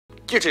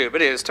YouTube,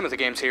 it is Timothy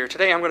Games here.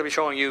 Today I'm going to be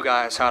showing you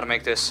guys how to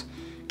make this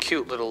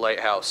cute little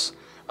lighthouse.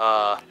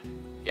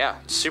 Yeah,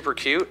 it's super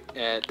cute.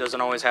 It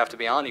doesn't always have to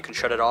be on. You can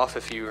shut it off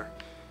if you're,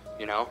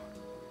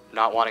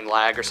 not wanting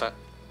lag or something.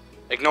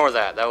 Ignore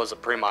that. That was a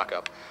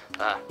pre-mock-up.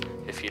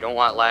 If you don't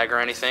want lag or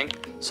anything.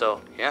 So,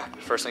 yeah,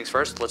 first things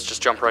first, let's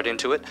just jump right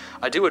into it.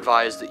 I do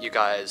advise that you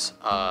guys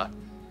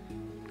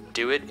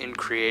do it in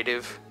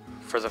creative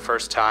for the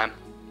first time,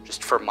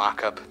 just for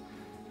mock-up,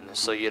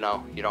 so you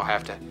don't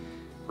have to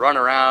run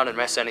around and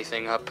mess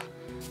anything up.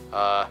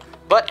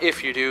 But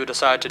if you do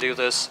decide to do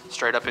this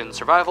straight up in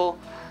survival,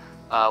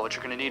 what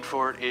you're going to need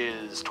for it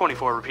is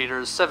 24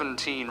 repeaters,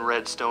 17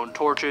 redstone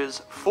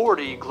torches,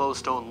 40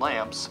 glowstone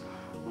lamps,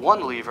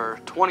 1 lever,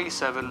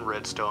 27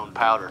 redstone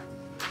powder.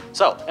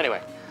 So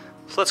anyway,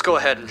 let's go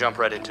ahead and jump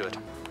right into it.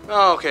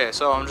 Okay,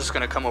 so I'm just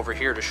going to come over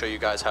here to show you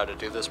guys how to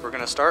do this. We're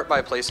going to start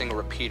by placing a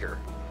repeater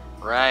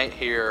right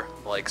here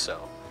like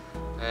so.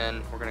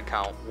 And we're going to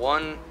count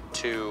 1,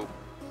 2,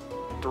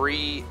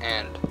 3,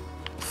 and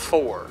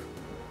 4.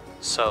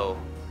 So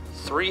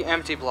 3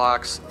 empty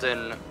blocks,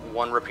 then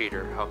 1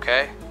 repeater,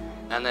 okay?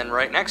 And then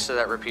right next to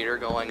that repeater,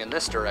 going in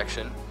this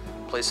direction,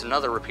 place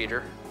another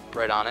repeater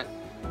right on it.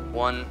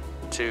 1,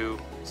 2,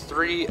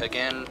 3,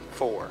 again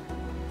 4.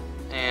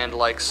 And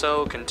like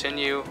so,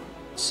 continue,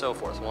 so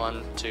forth.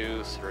 1,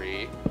 2,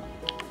 3,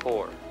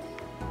 4.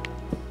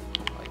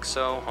 Like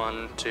so,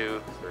 1,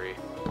 2, 3,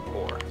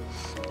 4.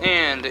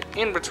 And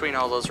in between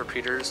all those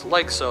repeaters,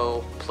 like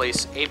so,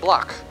 place a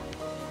block.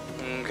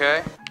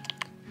 Okay?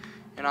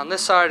 And on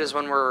this side is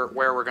where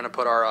we're going to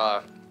put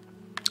our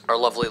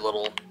lovely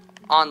little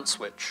on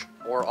switch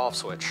or off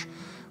switch.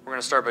 We're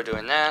going to start by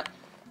doing that,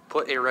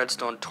 put a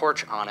redstone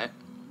torch on it,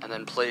 and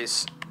then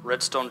place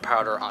redstone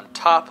powder on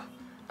top,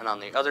 and on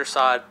the other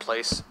side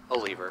place a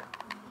lever,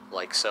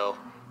 like so,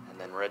 and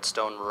then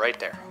redstone right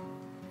there.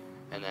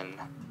 And then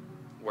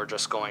we're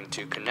just going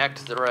to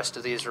connect the rest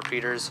of these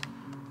repeaters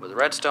with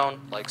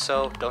redstone, like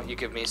so. Don't you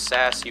give me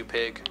sass, you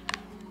pig,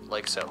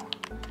 like so.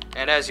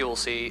 And as you will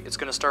see, it's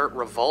going to start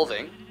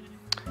revolving,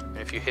 and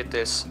if you hit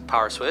this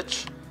power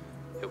switch,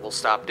 it will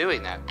stop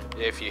doing that.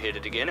 If you hit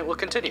it again, it will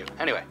continue.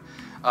 Anyway,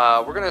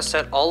 we're going to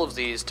set all of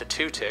these to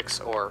 2 ticks,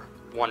 or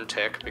 1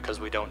 tick, because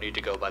we don't need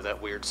to go by that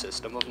weird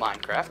system of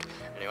Minecraft.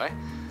 Anyway,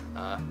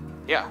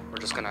 yeah, we're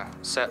just going to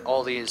set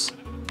all these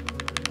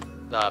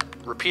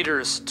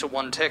repeaters to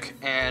 1 tick,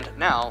 and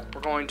now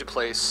we're going to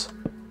place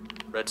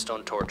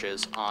redstone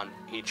torches on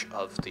each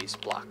of these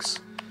blocks.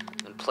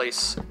 And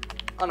place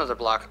another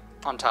block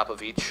on top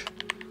of each,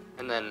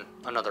 and then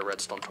another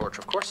redstone torch,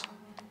 of course,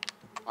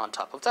 on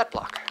top of that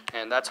block.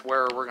 And that's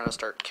where we're going to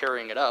start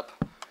carrying it up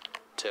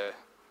to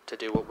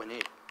do what we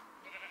need.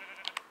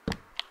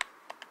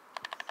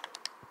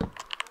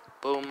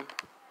 Boom.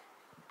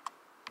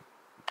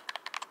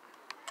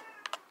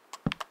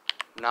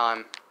 Now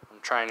I'm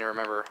trying to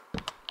remember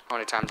how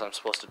many times I'm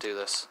supposed to do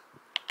this.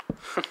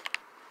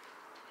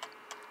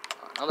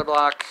 Another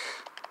block,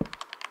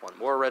 1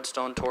 more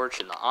redstone torch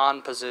in the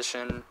on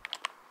position,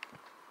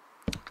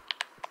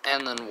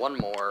 and then 1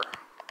 more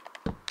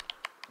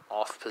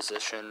off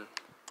position.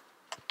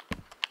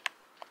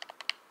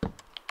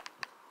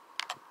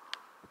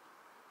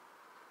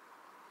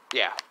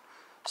 Yeah,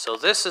 so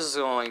this is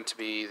going to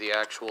be the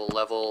actual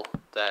level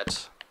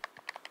that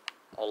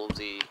all of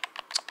the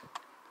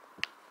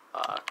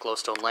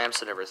glowstone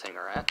lamps and everything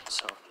are at.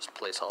 So just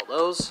place all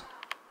those.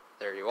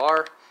 There you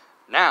are.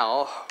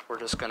 Now we're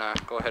just gonna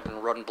go ahead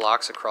and run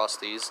blocks across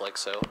these like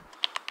so.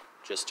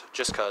 Just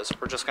cause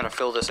we're just gonna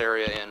fill this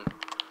area in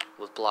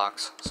with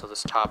blocks. So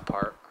this top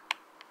part.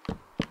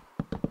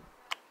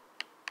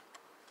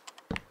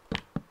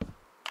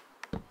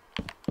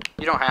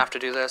 You don't have to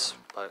do this,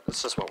 but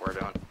it's just what we're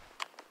doing.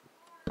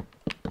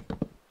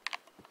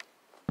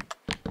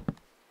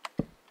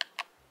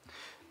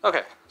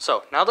 Okay,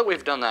 so now that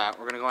we've done that,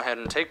 we're going to go ahead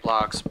and take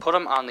blocks, put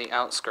them on the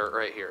outskirt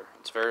right here.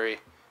 It's very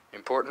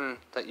important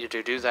that you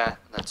do that.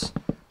 It's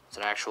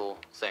an actual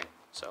thing.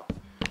 So,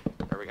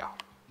 there we go.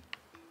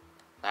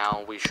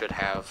 Now we should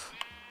have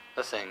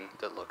a thing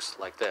that looks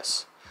like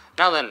this.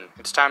 Now then,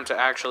 it's time to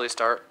actually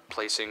start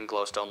placing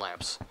glowstone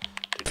lamps.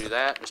 To do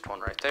that, just 1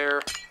 right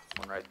there,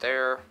 1 right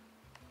there.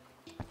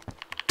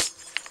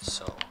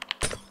 So,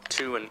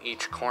 2 in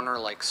each corner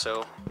like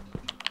so.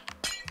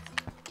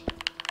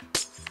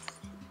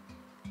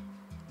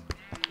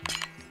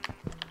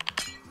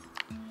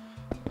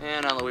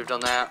 And now that we've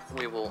done that,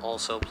 we will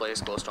also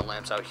place glowstone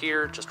lamps out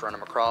here, just run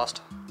them across.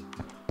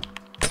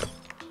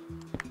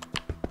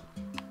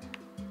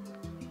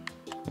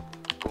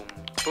 Boom,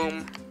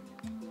 boom.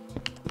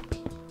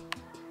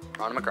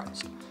 Run them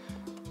across.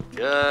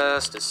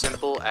 Just as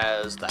simple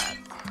as that.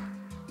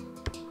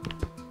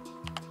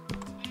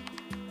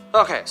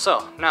 Okay,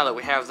 so now that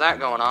we have that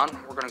going on,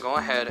 we're going to go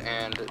ahead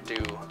and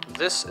do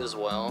this as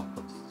well.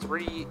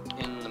 3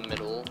 in the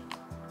middle.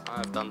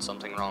 I've done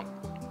something wrong.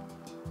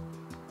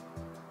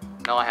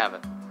 No, I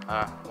haven't.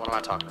 What am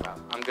I talking about?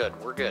 I'm good.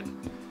 We're good.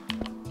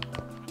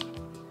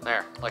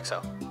 There, like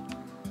so.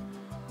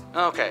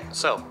 Okay,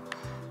 so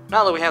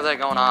now that we have that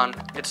going on,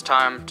 it's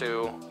time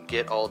to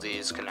get all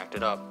these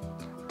connected up.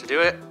 To do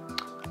it,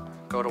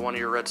 go to one of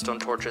your redstone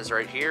torches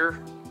right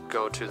here,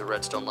 go to the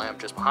redstone lamp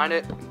just behind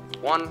it.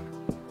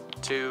 1,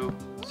 2,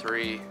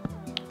 3,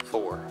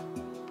 4.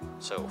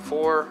 So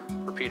 4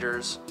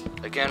 repeaters,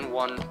 again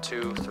 1,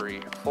 2,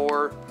 3,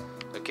 4,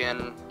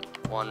 again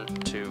 1,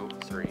 2,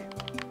 3,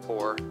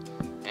 4,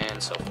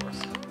 and so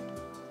forth.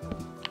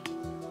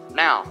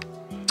 Now,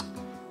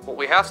 what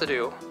we have to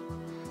do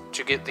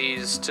to get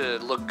these to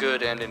look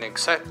good and in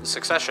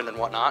succession and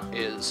whatnot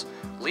is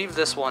leave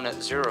this one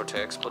at 0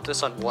 ticks, put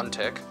this on 1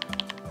 tick,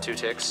 2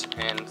 ticks,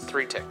 and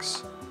 3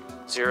 ticks.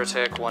 0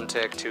 tick, 1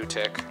 tick, 2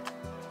 tick,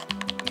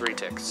 3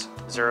 ticks.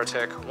 0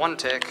 tick, 1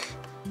 tick,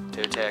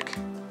 2 tick,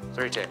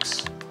 3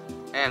 ticks,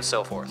 and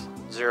so forth.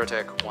 0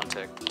 tick, 1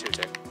 tick, 2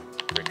 tick,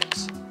 3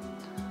 ticks.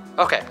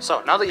 Okay,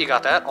 so now that you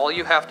got that, all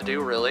you have to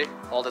do really,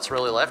 all that's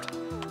really left,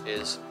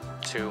 is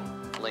to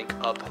link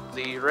up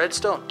the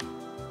redstone,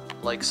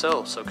 like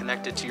so. So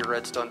connect it to your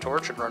redstone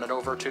torch and run it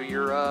over to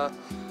your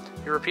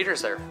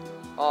repeaters there.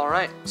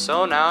 Alright,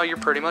 so now you're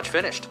pretty much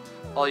finished.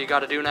 All you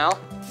gotta do now,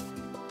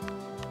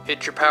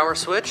 hit your power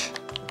switch,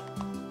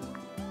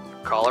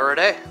 call her a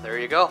day. There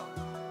you go.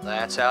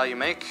 That's how you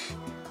make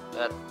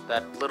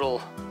that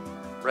little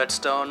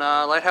redstone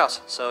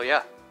lighthouse. So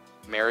yeah,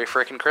 Merry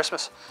frickin'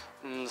 Christmas.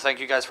 Thank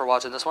you guys for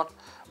watching this one.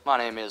 My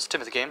name is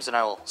Timothy Games, and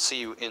I will see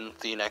you in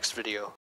the next video.